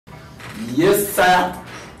Yes, sir.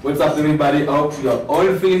 What's up, everybody? I hope you are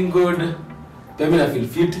all feeling good. I mean, I feel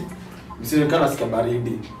fit.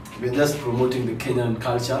 We're just promoting the Kenyan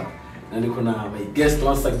culture. And we're gonna my guest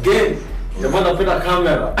once again. The one that put a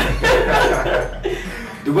camera.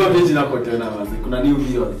 The one page na kote na mazi. Kuna new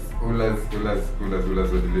viewers. Ullaz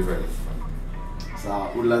delivery. So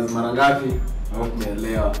Ullaz mara ngapi? I hope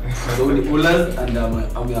umeelewa. So ni Ullaz and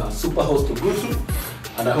I'm your super host Ogutu,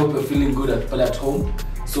 and I hope you're feeling good at home.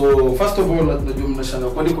 So first of all, najua mnashanga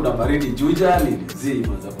kwani kuna baridi Juja ni zi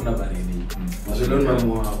manza kuna baridi. Mazaloni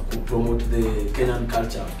mamwa ku promote the Kenyan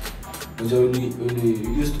culture. When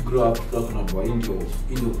you used to grow up talking about India,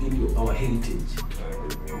 our heritage.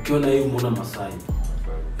 Ukiona hiyo muona Masai.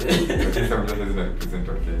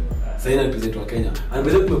 Sasa represent wa Kenya. And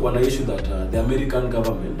basically kumekuwa na issue that the American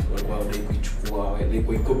government walikuwa wanaichukua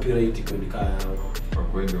like copyright kuandika yao.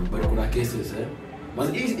 But kuna cases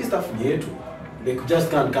Mas hii stuff ni yetu. Like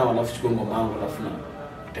just can't come alafu chukua ngoma yangu alafu na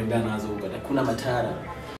tembea nazo huko. Kuna matara.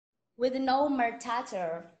 With no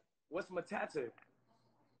matata. What's matata?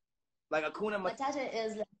 Like Hakuna Matata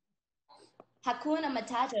is like Hakuna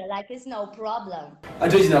Matata, like it's no problem.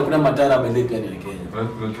 Hata jina Hakuna Matata bende pia ni Kenya.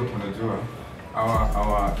 Unajua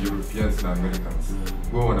our Europeans na Americans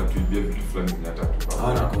wao wanatuibia vitu fulani hata tukawa.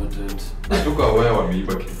 Hawana content. Tuka wao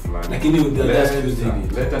wameiba kitu fulani. Lakini they're just using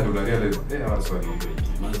it. Later ndo realize hawa swali hivi.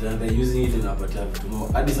 They're using it in a better vitu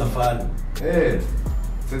more. Hadi Safari.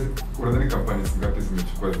 Sasa unadhani companies ngapi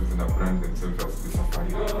zimechukua hizo na brand themselves as the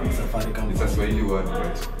Safari company? It's a Swahili word,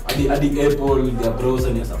 right? Adi Apple, their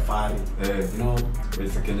browser ni Safari. You know, but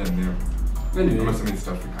it's a Kenyan name. Anyway, I'm not saying it's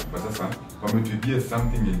African, but sasa wametuibia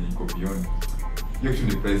something in iko beyond. You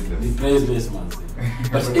actually priceless. The priceless man.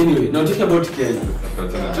 But anyway, now talking about Kenya.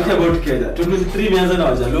 Talking about Kenya. 23 mianza na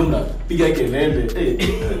wajalonga piga kelele.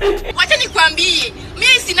 Wacha nikwambie,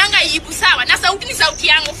 mimi sinanga aibu sawa na sauti ni sauti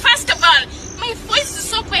yangu. First of all, my voice is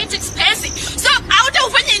so quite expensive. So hauta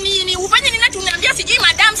ufanye nini? Ufanye nini na tunaambia sijui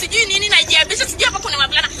madam sijui nini na jiabisha sijui hapa kuna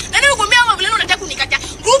mavulana. Nani ukwambia hao mavulana unataka kunikatia?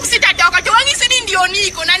 Group sitatoka. Towangi sini ndio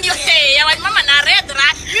niko na ndio ya mama na redra.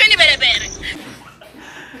 Hiyo ni berebere.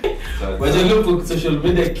 Wajalonga social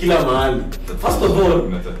media kila mahali. First of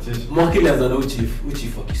all, mwakili azana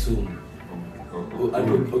uchief wa Kisumu.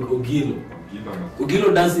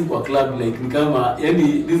 Ogilo dancing kwa club like ni kama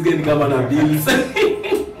yani this guy ni kama na bills.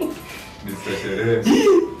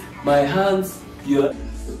 My hands here.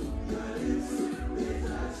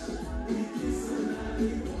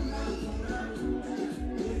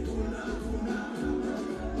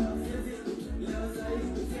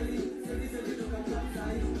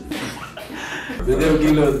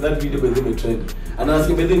 That video by the trend. And I was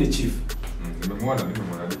asking the chief.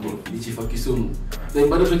 The chief of Kisumu. They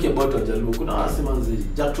bado talking about Wajaluo. Kuna wasema nzi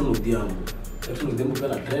Jackson Odhiambo. Jackson Odhiambo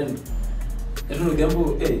kana trend. Jackson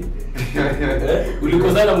Odhiambo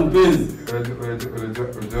ulikozana mpenzi.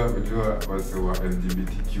 Unajua wase wa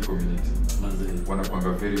LGBTQ community. Wanakuanga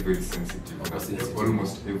very very sensitive.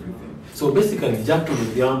 Almost everything. So basically Jackson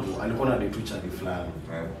Odhiambo alikuwa na date chali fulani.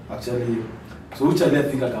 Actually so uchali I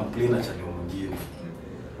think complain chali mwingine.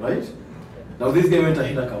 Right? Now this guy went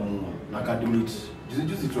ahead akamua na akadmit.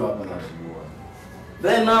 Juzi tu hapa that.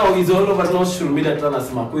 Then now he's all over social media trying to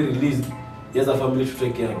sema kweli release. He has a family to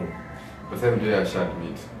take care of. But then they are short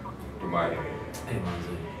meet to marry. Hey man.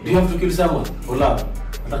 Do you have to kill someone? Ola.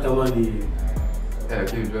 Hata kama ni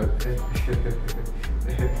kill you.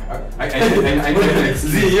 I know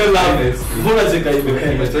see you love it. Mbona cheka hivi?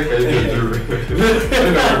 Nacheka hivi tu.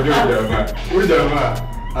 Huyu jamaa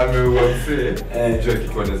amewamse jua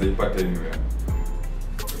kitu anaweza ipata anywhere.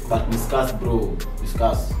 But discuss bro,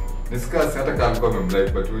 discuss hata kama alikuwa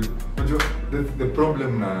amemlike but unajua the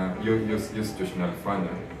problem na your situation alifanya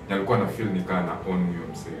alikuwa na feel ni kana on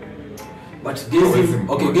you msee. But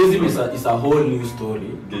gazing is a whole new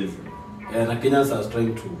story. Gazing. And Kenyans are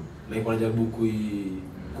trying to like wanajaribu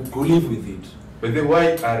ku live with it. But the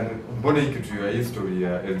why are mbona kitu ya history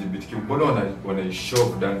ya LGBTQ mbona wana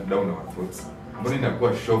shove down our throats. Mbona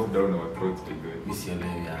inakuwa shove down our throats anyway.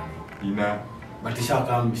 Misielewi yani. Ina but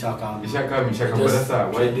ishakam sasa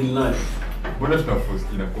why didn't I? Mbona tuna force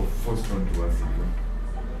inakuwa forced on to us hivyo.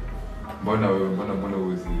 Mbona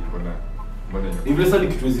uzi mbona Impresa ni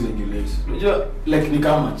kitu hizi regulate. Unajua like ni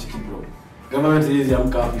kama chiki bro. Government hizi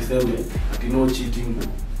amka iseme ati no cheating.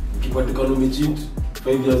 Ukipatikana umecheat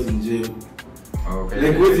 5 years in jail. Okay.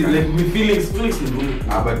 Like me feelings ni bro.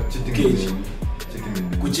 But cheating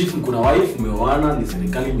kucheat kuna wife umeoana ni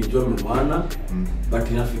serikali imejua umeoana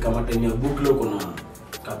but inafika matime ya book leo kuna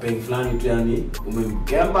kapeng fulani tu yani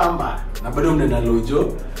umemkemba mbaya na bado mnena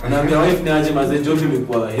lojo anaambia wife ni aje mazee job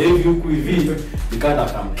imekuwa heavy huku hivi nikata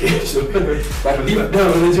kamkesho but deep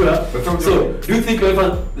down unajua so do you think wife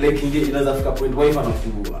like inaweza fika point wife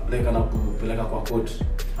anakuwa like anakupeleka kwa court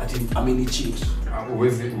ati ameni cheat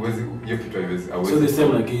uwezi hiyo kitu haiwezi so the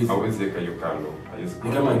same like is hawezi eka hiyo kalo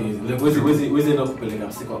ni kama hizi like uwezi enda kupeleka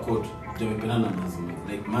msiko kwa court ndio mpendana na mazime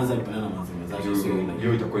like manza mpendana na mazime zake so like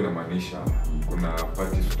hiyo itakuwa inamaanisha kuna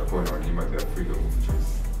parties tutakuwa na wanyima their freedom of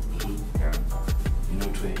choice. Yeah.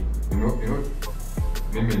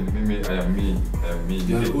 Mimi I am me.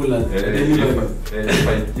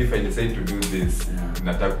 If I decide to do this,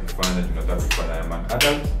 nataka kufanya I am an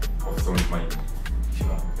adult of sound mind.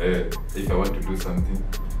 Sure. If I want to do something,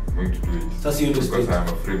 I'm going to do it. Because I am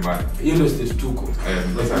a free man. You know state tuko.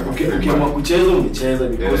 Because I'm a free man. Ukiamua kucheza umecheza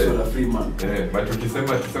because you're a free man. But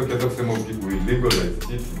ukisema we legalize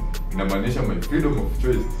cheating, inamaanisha my freedom of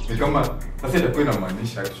choice. Ni kama sasa itakuwa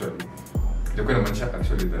inamaanisha actually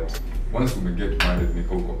that once we get married ni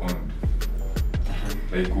uko on.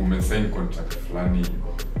 Like umesign contract fulani,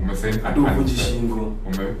 umesign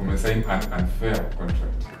umesign an unfair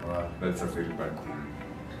contract. Wow. That's a very bad thing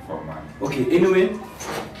for a man. Okay, anyway,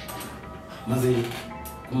 mazi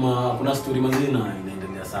kuna story mazi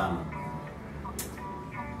inaendelea sana.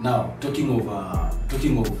 Now, talking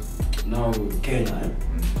of now Kenya,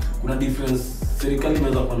 kuna difference. Serikali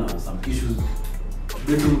imeweza kuwa na some issues.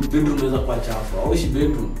 Bedroom inaweza kuwa chafu. Au shi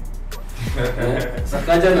bedroom.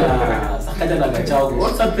 Sakaja na kachao.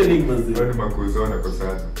 What's happening mazi? Wani makuzo na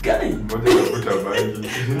kosana. Gani? Moja nakuta bangi.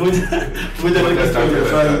 Moja nakuta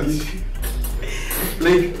bangi.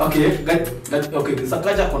 Like okay,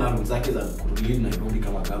 Sakaja kuna room zake za kulead Nairobi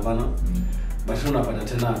kama governor. But unapata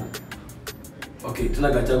tena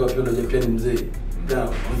tena Gachagua pia ndio pia ni mzee.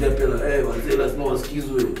 Mzee pia wazee lazima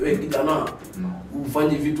wasikizwe. Wewe kijana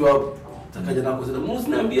ufanye vitu hapo. Sakaja nako sasa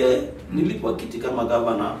msiniambie nilikuwa kiti kama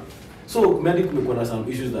governor. So kumekuwa na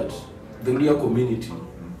some issues that the Luhya community,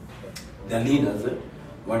 the leaders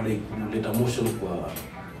were like kuleta motion kwa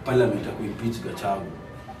parliament to impeach Gachagua.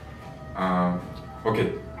 Okay,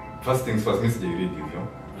 first things first, Mr. Reid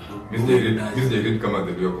kama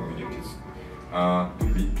the Luhya communities. To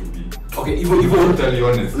be okay, even brutally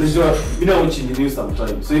honest. Unajua mimi watching the news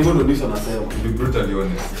sometimes. So even the news anasema to be brutally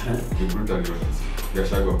honest.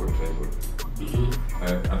 Gachagua kwa tribal.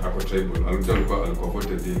 Ako tribal. Alikuwa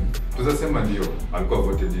voted in. Tunasema ndio alikuwa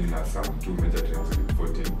voted in na some two major tribes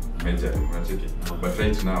voted major unacheki. But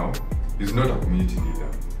right now he's not a community leader.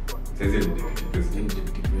 Says he's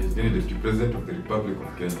the deputy president of the Republic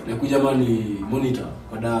of Kenya. Nakuja mani monitor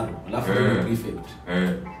kwa Daru, alafu prefect.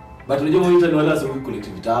 But unajua monitor ni wala sio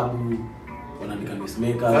collective vitabu, wanaandika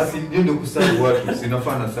newsmakers. Sasa ndio kusahau watu,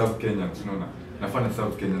 sinafaa na South Kenya, unaona? Nafaa na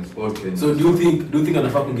South Kenya, all Kenya. So do you think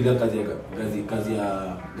anafaa kuingilia kazi ya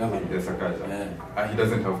government? Yes, Sakaja. He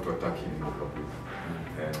doesn't have to attack him in the public.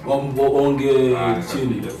 Onge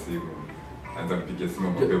chini. Yes, anza mpigia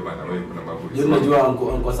simu mapema na wewe kuna mambo. Yeye unajua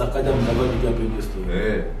anko Sakaja Mdavadi pia penye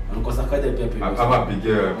story. Anko Sakaja pia penye. Ama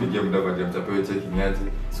pigia Mdavadi amchapewe check niaje.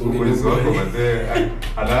 So polisi wako mazee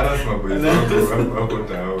anaras maboys hapo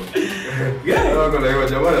tao. Wako na hiyo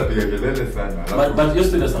jamaa anapiga kelele sana. But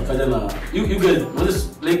just the Sakaja na you guys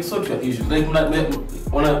just like sort your issues. Like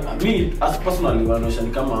me as personally wanaosha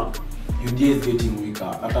ni kama UDA is getting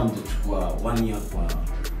weaker hata mtachukua 1 year kwa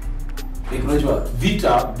like unajua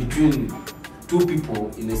vita between two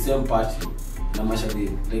people in the same party na mashadi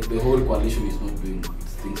like the whole coalition is not doing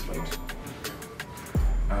things right.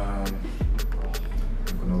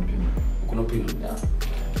 Kuna opinion yeah.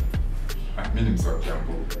 Mimi ni mswaki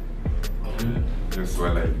yangu. Ndio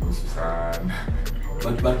swala ikuhusu sana.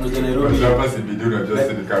 But no Nairobi. Hapa si video na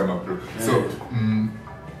just ni kama bro. So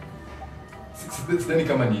sidhani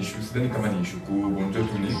kama ni issue kubwa. Mtu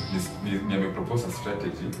tu ni amepropose a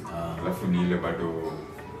strategy. Alafu ni ile bado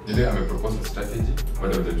ile amepropose a strategy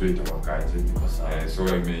bado hajajua itawakaje. So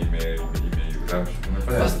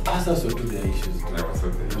Asa so to the issues.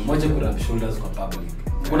 Moja kuna shoulders kwa public.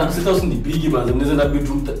 Kuna sita usini bigi manze mnaweza na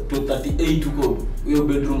bedroom 38 huko. Hiyo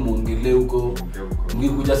bedroom muongelee huko.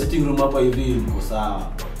 Mngekuja sitting room hapa hivi mko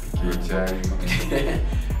sawa. Kichai.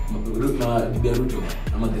 Na bibi Ruto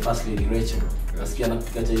ama the first lady Rachel. Nasikia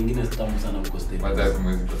anapika cha nyingine tamu sana huko state. Baada ya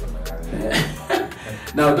kumwezi kwa sana.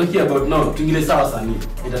 Now talking about now tuingile sawa sana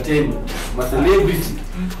entertainment. Celebrity.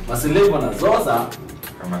 Celeb wanazoza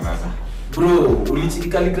kama nani? Bro, ulichiki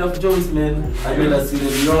Khaligraph Jones man. Amela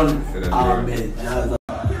Sierra amejaza.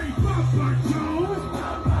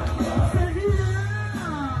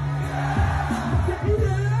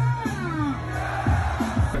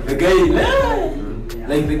 The guy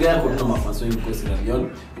like the guy got no fans when because Sierra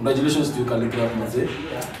Leone. Congratulations to you Khaligraph mzee.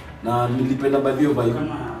 Na nilipenda baadhi ya vibe.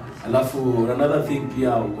 Alafu another thing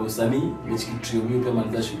pia uko usanii nimechikitrio mimi kama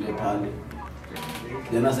nza shule pale.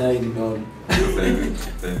 Jana sasa hivi ndio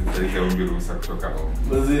Sasa ungeruhusa kutoka home.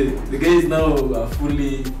 the guy is now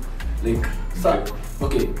fully like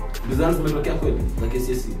okay, results umetokea kweli za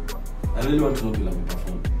KCSE. I really want to know bila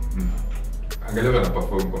perform. Angalia wana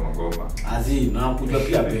perform kwa ngoma. Azi na kujua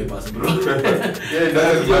pia papers bro. Yeah,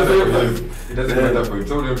 it doesn't matter for you.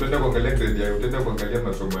 So unapenda kuangalia grade yako, unapenda kuangalia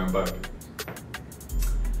masomo ya Mbappe.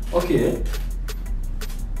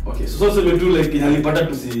 Okay, so do like inalipata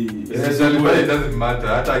to see. It doesn't matter.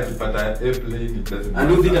 Hata akipata airplane it doesn't matter.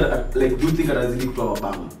 And do you think anazidi kutoa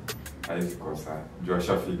mapanga? Haizi kosa. Juu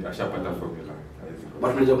ashapata formula.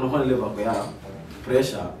 But unajua kuna fanya level kwa ya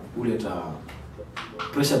pressure uleta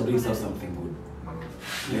pressure brings out something good.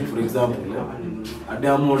 Like for example, a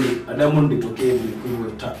diamond itokee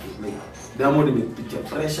vile tap like diamond imepitia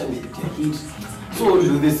pressure, imepitia heat. So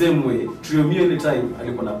do the same way. Trio me any time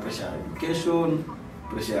alikuwa na pressure education,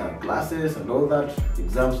 pressure classes and all that,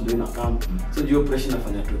 exams ndio inakam. So hiyo pressure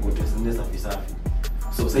inafanya tu kote sende safi.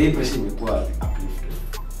 So sasa hii pressure imekuwa uplifted.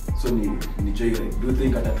 So ni joy like do you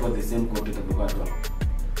think atatoa the same content atakuwa tu?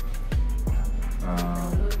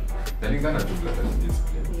 Talingana tu bila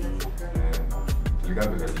discipline. Talingana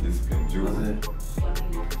bila discipline juu.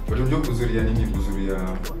 Unajua kuzuria nini kuzuria?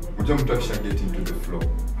 Unajua mtu akisha get into the flow.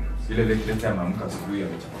 Ile leta amamka asubuhi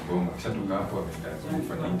amechapa goma. Kishatoka hapo ameenda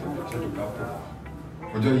kufanya interview. Kishatoka hapo.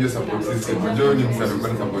 Unajua hiyo support system. Unajua ni msaada kwa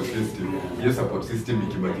support system. Hiyo support system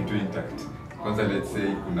ikibaki tu intact. Kwanza let's say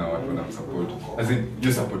kuna watu wanamsupport. As in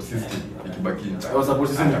hiyo support system ikibaki intact. Hiyo support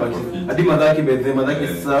system ikibaki. Hadi madhaki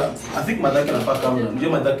sasa I think madhaki anafaa kama unajua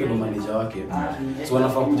madhaki ndo manager wake. So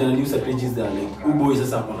wanafaa kuja na new strategies that like Uboy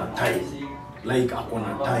sasa akona time. Like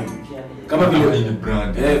akona time. Kama vile ni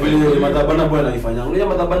brand. Vile madhabana boy anaifanya. Unajua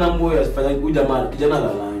madhabana boy asifanya huyu jamaa kijana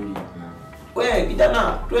la langi. Wewe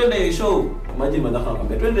kijana twende show. Imagine madhaka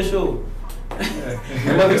anakuambia twende show.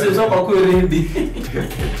 Kama vile sasa kwa ready.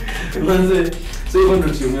 So even ndo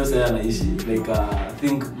tumio sasa anaishi like I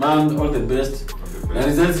think man all the best. Na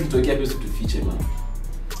results kitokea pia to feature man.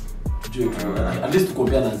 At least to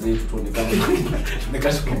compare na zetu tuonekane.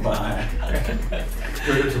 Tunakashi compare.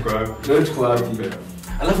 Tuko wapi?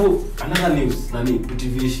 Alafu another news nani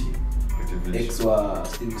PTV ex wa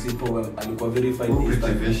Simple alikuwa verified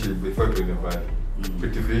PTV before to the bad.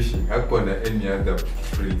 PTV hakuwa na any other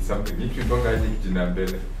something. Nikitonga jina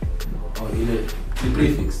mbele. Oh ile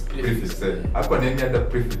prefix. Hakuwa na any other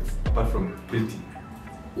prefix apart from pretty.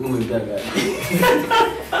 Umemdaga.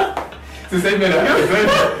 Sasa hivi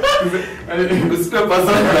Usipe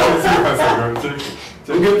pasana.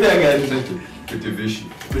 Ungepea gani sasa?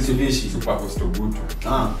 PTV super host Ogutu.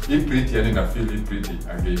 Hii pretty yani na feel hii pretty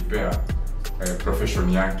angeipea profession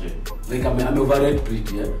yake. Like I'm overrated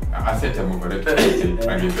pretty yeah. I said I'm overrated pretty.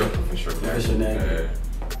 Angeipea profession yake.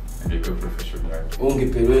 Angeipea profession yake.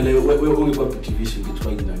 Ungepewa wewe ungekuwa PTV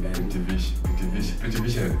ungechukua jina gani? PTV ni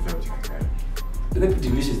zaidi gani? The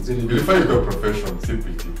PTV is really beautiful. If I go profession si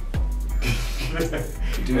pretty.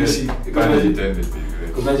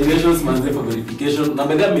 Congratulations manze for verification. Na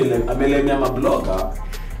mbele amelemea mablogger.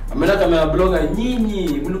 Ameenda kama blogger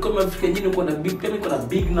nyinyi, mlikuwa mfika nyinyi uko na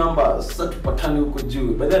big numbers. Sasa tupatane huko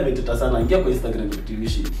juu. Baadaye ameteta sana. Ingia kwa Instagram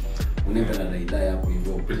PTV. Unaenda na idea hapo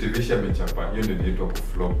hivyo. PTV amechapa. Hiyo ndio inaitwa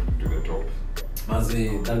kuflop to the top.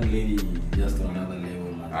 Manze that lady just on another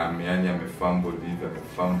level man. Yani amefumble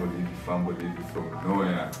from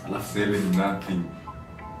nowhere. Selling nothing.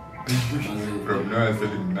 From nowhere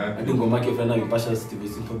selling nothing. I think ngoma yake fana ipasha Steve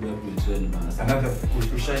Simple Black trend bana. Another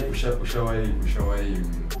ushawahi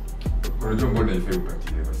unajua mbona ife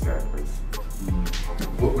upatie basi hapo.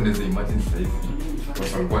 Wewe unaweza imagine sasa hivi kwa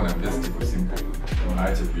sababu na Steve Simple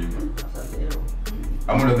aache kuimba.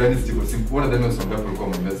 Ama unadhani Steve Simple unadhani wasonga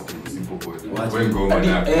kwa Steve Simple boy. Wewe ngoma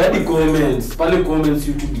na hadi comments pale comments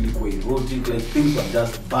YouTube ilikuwa erotic like things were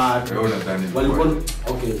just bad. Wewe unadhani walikuwa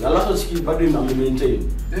okay na last chiki bado maintain.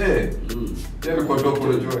 Yeye kwa top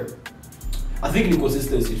unajua. I think ni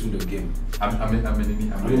consistency to the game.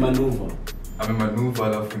 Maneuver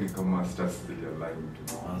alafu ni kama stars they align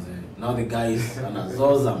to. Now the guys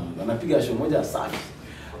anazoza anapiga show moja safi.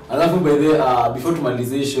 Alafu by the before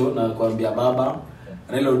tumalize show na kuambia baba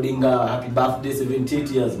Raila Odinga happy birthday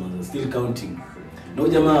 78 years man still counting. No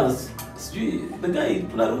jamaa sijui the guy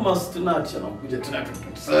tuna rumors tonight anakuja tonight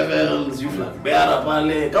 27 you flag beara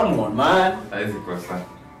pale come on man. Haizi kwa sana.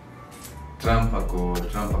 Trump ako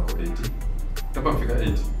 80. Trump afika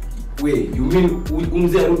 80. Wait, you mean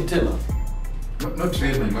umzee arudi tena? not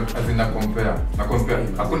really, not as in a compare.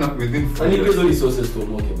 Hakuna within 4 Ani years. hizo resources to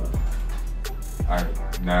moke ba.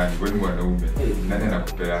 Na wewe mwanaume nani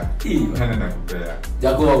anakupea? Nani anakupea?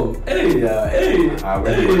 Jacob, wewe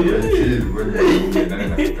nani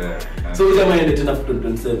anakupea? So kama yende tena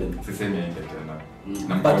 27. Sisemi yende tena.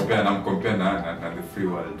 Namcompare na the free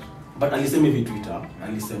world. But alisema hivi Twitter,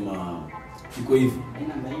 alisema iko hivi.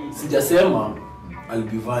 Sijasema I'll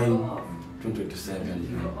be vying 2027.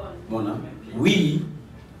 Mona, we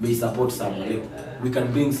may support someone. Like, we can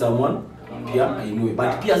bring someone pia I know,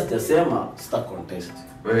 but pia sijasema start contest.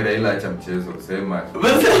 Wewe Raila acha mchezo, sema.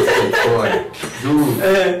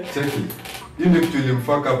 Cheki. Ndio kitu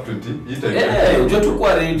ilimfuck up 20. Unajua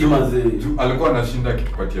tukua ready mazee. Alikuwa anashinda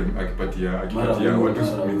akipatia watu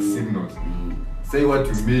with signals. Say what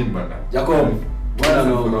you mean, bana. Jacob,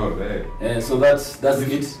 so that's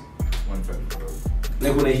it. Once and for all.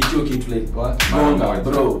 Like when I hit you kitu like what?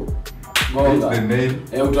 Bro. The name.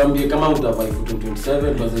 Utuambie kama utavai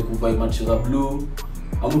 2027 tuanze kuvai match za blue.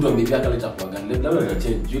 Ama tuambie pia kale chakwa gani. Labda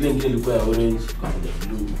change. Yule ingine ilikuwa ya orange kwa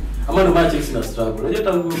blue. Ama ndo match na struggle. Unajua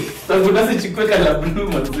tangu nasi chikwe kala blue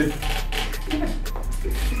manze.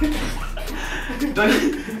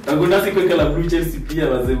 Tangu nasi kwa kala blue Chelsea pia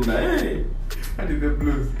manze mna And the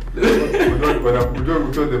blues. When I put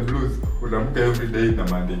the blues, unamka every day na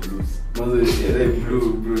Monday blues. Manze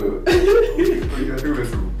blue bro.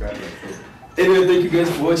 Anyway, thank you guys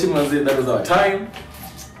for watching. Manze, that was our time.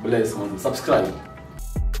 Bless, man. Subscribe.